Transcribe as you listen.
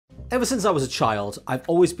Ever since I was a child, I've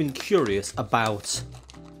always been curious about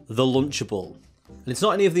the Lunchable. And it's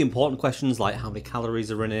not any of the important questions like how many calories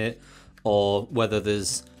are in it, or whether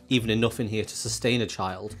there's even enough in here to sustain a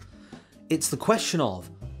child. It's the question of,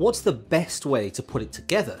 what's the best way to put it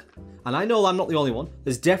together? And I know I'm not the only one.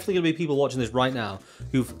 There's definitely going to be people watching this right now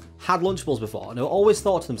who've had Lunchables before and have always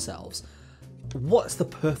thought to themselves, what's the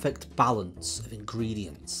perfect balance of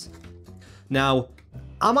ingredients? Now,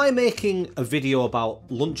 am I making a video about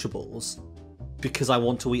Lunchables because I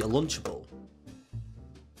want to eat a Lunchable?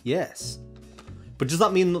 Yes. But does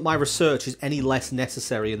that mean that my research is any less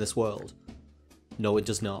necessary in this world? No, it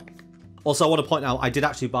does not. Also, I want to point out, I did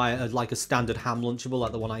actually buy a standard ham Lunchable,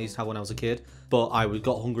 like the one I used to have when I was a kid, but I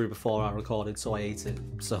got hungry before I recorded, so I ate it.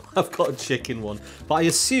 So I've got a chicken one. But I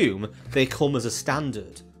assume they come as a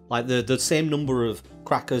standard. Like the same number of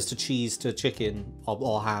crackers to cheese to chicken,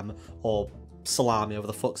 or ham, or salami, whatever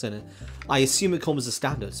the fuck's in it. I assume it comes as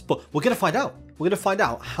standards, but we're going to find out. We're going to find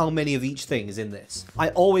out how many of each thing is in this. I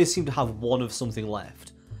always seem to have one of something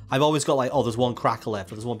left. I've always got like, oh, there's one cracker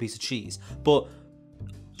left, or there's one piece of cheese. But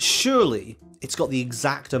surely it's got the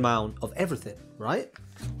exact amount of everything, right?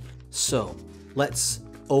 So let's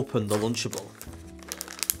open the Lunchable.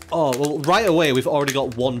 Oh, well, right away we've already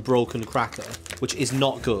got one broken cracker, which is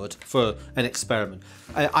not good for an experiment.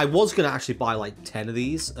 I was going to actually buy like 10 of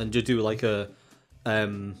these and just do like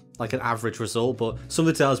an average result, but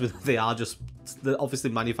something tells me that they are just obviously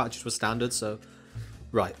manufactured for standards, so...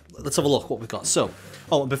 Right, let's have a look what we've got. So,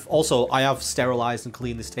 also, I have sterilized and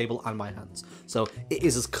cleaned this table and my hands. So, it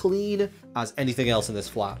is as clean as anything else in this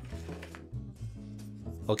flat.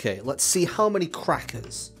 Okay, let's see how many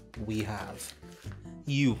crackers we have.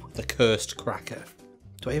 You, the cursed cracker.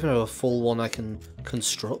 Do I even have a full one I can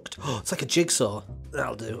construct? Oh, it's like a jigsaw.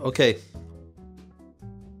 That'll do. Okay.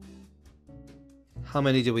 How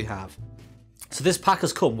many do we have? So this pack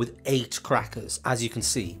has come with 8 crackers, as you can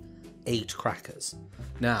see. 8 crackers.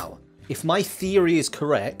 Now, if my theory is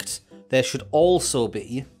correct, there should also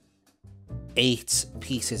be 8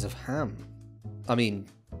 pieces of ham. I mean,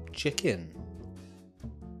 chicken.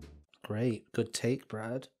 Great. Good take,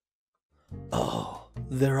 Brad. Oh,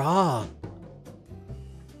 there are.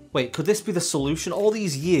 Wait, could this be the solution? All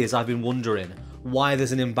these years I've been wondering why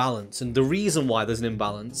there's an imbalance, and the reason why there's an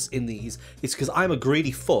imbalance in these is because I'm a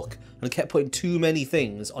greedy fuck and I kept putting too many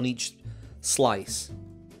things on each slice.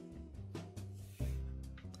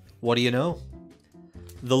 What do you know?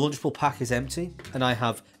 The Lunchable pack is empty, and I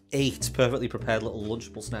have 8 perfectly prepared little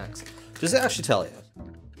Lunchable snacks. Does it actually tell you?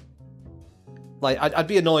 Like, I'd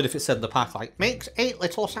be annoyed if it said in the pack, like, makes 8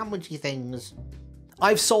 little sandwichy things.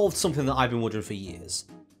 I've solved something that I've been wondering for years.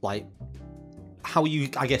 Like, how are you,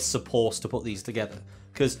 I guess, supposed to put these together?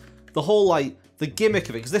 Because the whole, like, the gimmick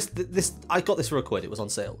of it, because this, I got this for £1, it was on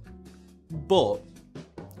sale. But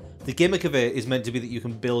the gimmick of it is meant to be that you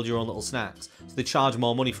can build your own little snacks. So they charge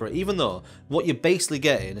more money for it, even though what you're basically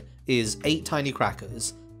getting is 8 tiny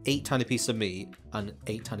crackers, 8 tiny pieces of meat, and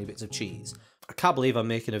 8 tiny bits of cheese. I can't believe I'm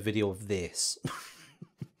making a video of this.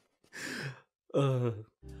 The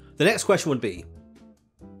next question would be,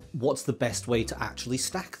 what's the best way to actually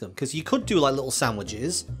stack them? Because you could do like little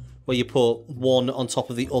sandwiches, where you put one on top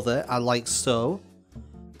of the other, like so,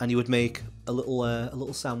 and you would make a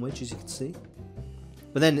little sandwich, as you can see.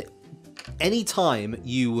 But then, any time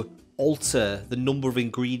you alter the number of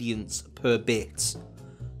ingredients per bit,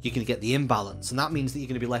 you're going to get the imbalance, and that means that you're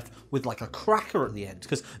going to be left with like a cracker at the end,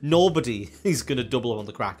 because nobody is going to double up on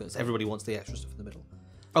the crackers. Everybody wants the extra stuff in the middle.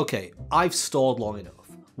 Okay, I've stalled long enough.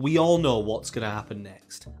 We all know what's going to happen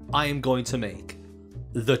next. I am going to make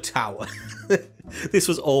the tower. This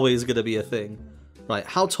was always going to be a thing. Right,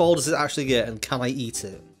 how tall does it actually get, and can I eat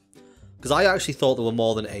it? Because I actually thought there were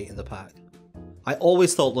more than 8 in the pack. I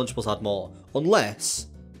always thought Lunchables had more, unless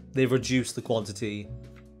they've reduced the quantity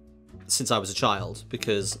since I was a child,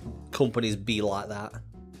 because companies be like that.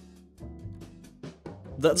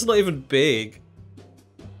 That's not even big.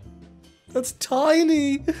 That's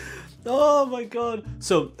tiny. Oh my god.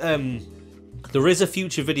 So, there is a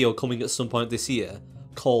future video coming at some point this year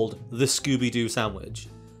called The Scooby-Doo Sandwich,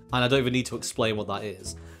 and I don't even need to explain what that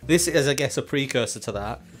is. This is, I guess, a precursor to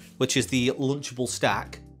that, which is the Lunchable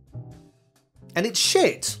stack. And it's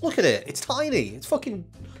shit. Look at it. It's tiny. It's fucking...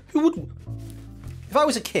 Who would... If I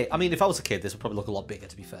was a kid... I mean, if I was a kid, this would probably look a lot bigger,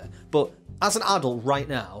 to be fair. But as an adult right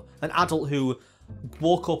now, an adult who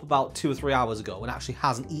woke up about 2 or 3 hours ago and actually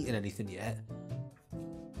hasn't eaten anything yet,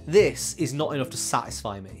 this is not enough to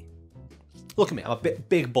satisfy me. Look at me. I'm a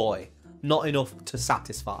big boy. Not enough to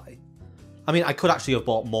satisfy. I mean, I could actually have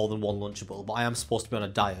bought more than one Lunchable, but I am supposed to be on a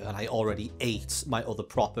diet, and I already ate my other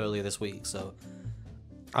prop earlier this week, so...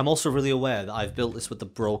 I'm also really aware that I've built this with the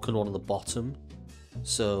broken one on the bottom.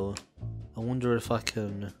 So I wonder if I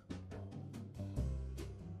can...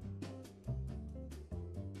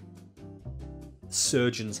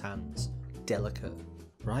 Surgeon's hands. Delicate.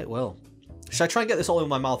 Right, well. Should I try and get this all in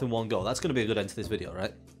my mouth in one go? That's going to be a good end to this video,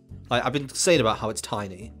 right? Like, I've been saying about how it's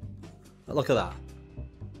tiny. Look at that.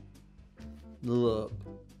 Look.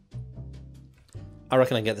 I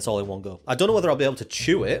reckon I can get this all in one go. I don't know whether I'll be able to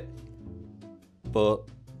chew it, but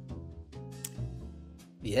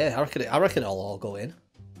yeah, I reckon it'll all go in.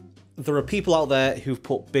 There are people out there who've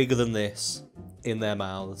put bigger than this in their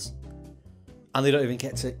mouths, and they don't even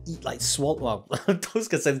get to eat, like, swallow. Well, I was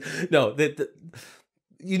gonna say no.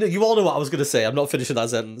 You all know what I was gonna say. I'm not finishing that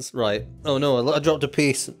sentence, right? Oh no, I dropped a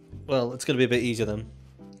piece. Well, it's gonna be a bit easier then.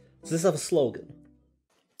 Does this have a slogan?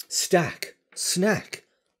 Stack, snack,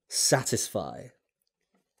 satisfy.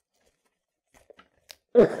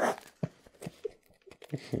 Okay,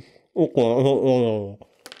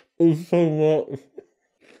 it's so much.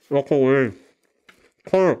 Walk away.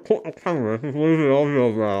 Put the camera, just leave it on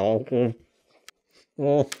your mouth.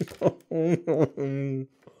 Oh,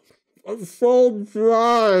 it's so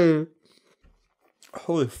dry.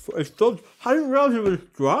 Holy fuck, it's so... I didn't realize it was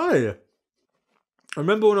dry. I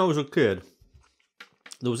remember when I was a kid,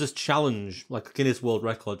 there was this challenge, like a Guinness World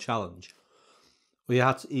Record challenge, where you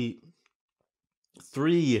had to eat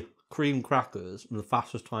 3 cream crackers in the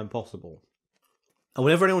fastest time possible. And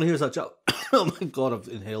whenever anyone hears that challenge, oh my god, I've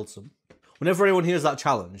inhaled some. Whenever anyone hears that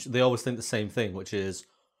challenge, they always think the same thing, which is,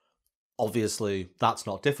 obviously, that's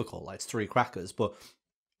not difficult. Like, it's 3 crackers, but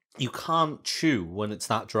you can't chew when it's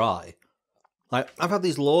that dry. Like, I've had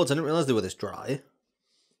these loads, I didn't realise they were this dry.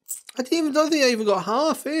 I don't think I even got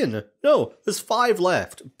half in. No, there's 5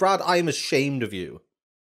 left. Brad, I am ashamed of you.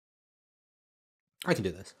 I can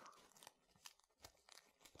do this.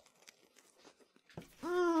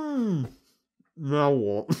 Now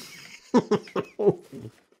what? I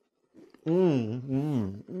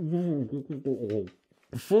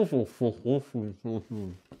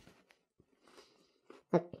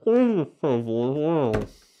cleaned this table as well.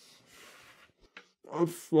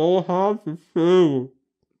 It's so hard to chew.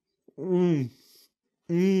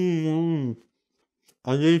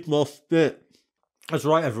 I need more spit. That's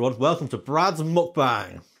right, everyone. Welcome to Brad's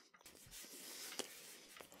Mukbang.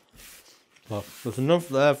 Well, there's enough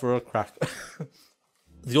there for a crack.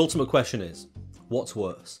 The ultimate question is, what's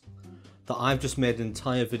worse? That I've just made an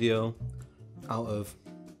entire video out of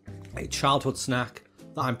a childhood snack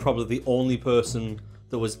that I'm probably the only person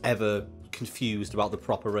that was ever confused about the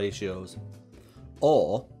proper ratios?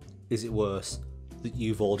 Or is it worse that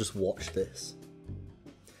you've all just watched this?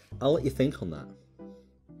 I'll let you think on that.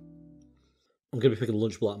 I'm going to be picking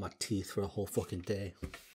Lunchable out of my teeth for a whole fucking day.